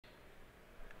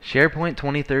SharePoint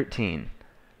 2013,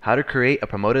 How to Create a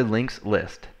Promoted Links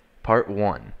List, Part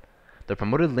 1. The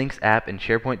Promoted Links app in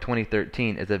SharePoint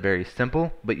 2013 is a very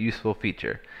simple but useful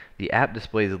feature. The app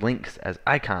displays links as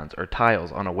icons or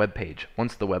tiles on a web page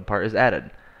once the web part is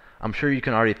added. I'm sure you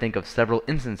can already think of several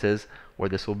instances where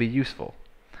this will be useful.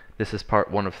 This is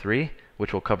part 1 of 3,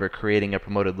 which will cover creating a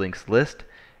promoted links list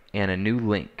and a new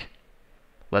link.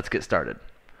 Let's get started.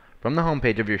 From the home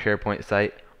page of your SharePoint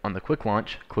site, on the quick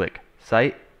launch, click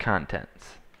Site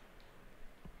Contents.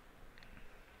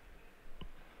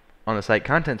 On the Site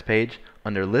Contents page,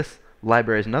 under Lists,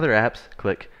 Libraries, and Other Apps,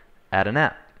 click Add an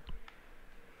App.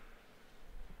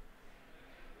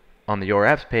 On the Your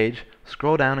Apps page,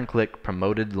 scroll down and click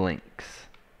Promoted Links.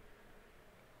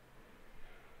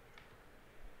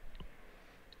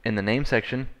 In the Name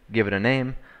section, give it a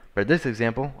name. For this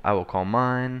example, I will call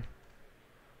mine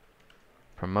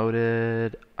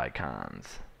Promoted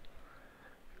Icons.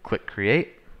 Click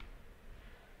Create.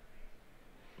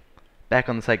 Back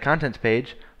on the Site Contents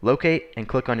page, locate and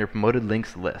click on your Promoted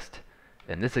Links list.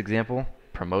 In this example,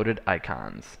 Promoted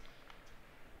Icons.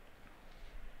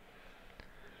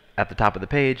 At the top of the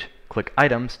page, click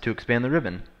Items to expand the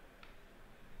ribbon.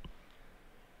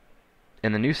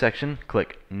 In the New section,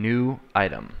 click New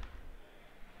Item.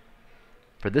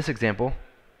 For this example,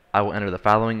 I will enter the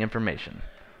following information: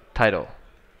 title,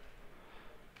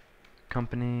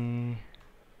 company,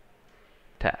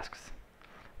 tasks,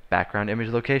 background image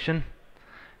location.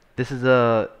 This is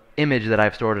a image that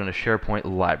I've stored in a SharePoint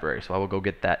library, so I will go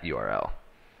get that URL.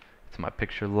 It's my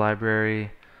picture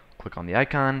library. Click on the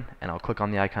icon, and I'll click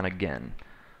on the icon again.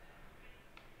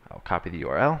 I'll copy the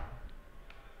URL,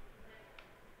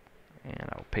 and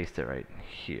I'll paste it right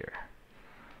here.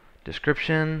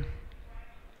 Description,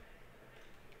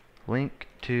 link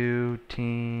to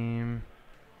team,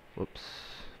 whoops,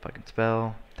 if I can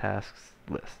spell, tasks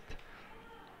list.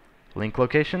 Link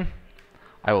location,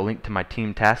 I will link to my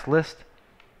team task list,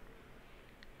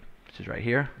 which is right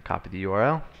here. Copy the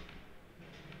URL,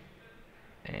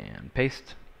 and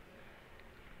paste.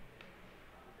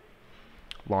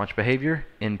 Launch behavior,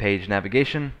 in-page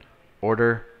navigation,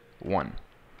 order 1.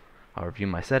 I'll review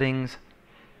my settings.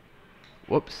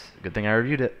 Whoops, good thing I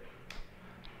reviewed it.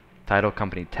 Title,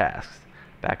 company, tasks.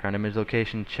 Background image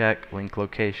location, check. Link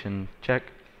location,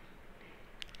 check.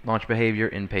 Launch behavior,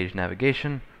 in-page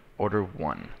navigation, order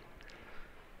 1.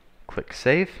 Click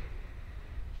Save.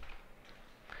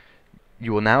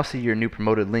 You will now see your new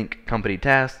promoted link company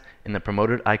tasks in the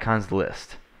promoted icons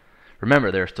list.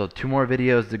 Remember, there are still 2 more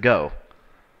videos to go.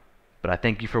 But I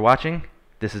thank you for watching.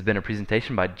 This has been a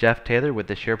presentation by Jeff Taylor with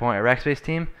the SharePoint at Rackspace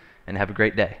team, and have a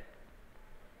great day.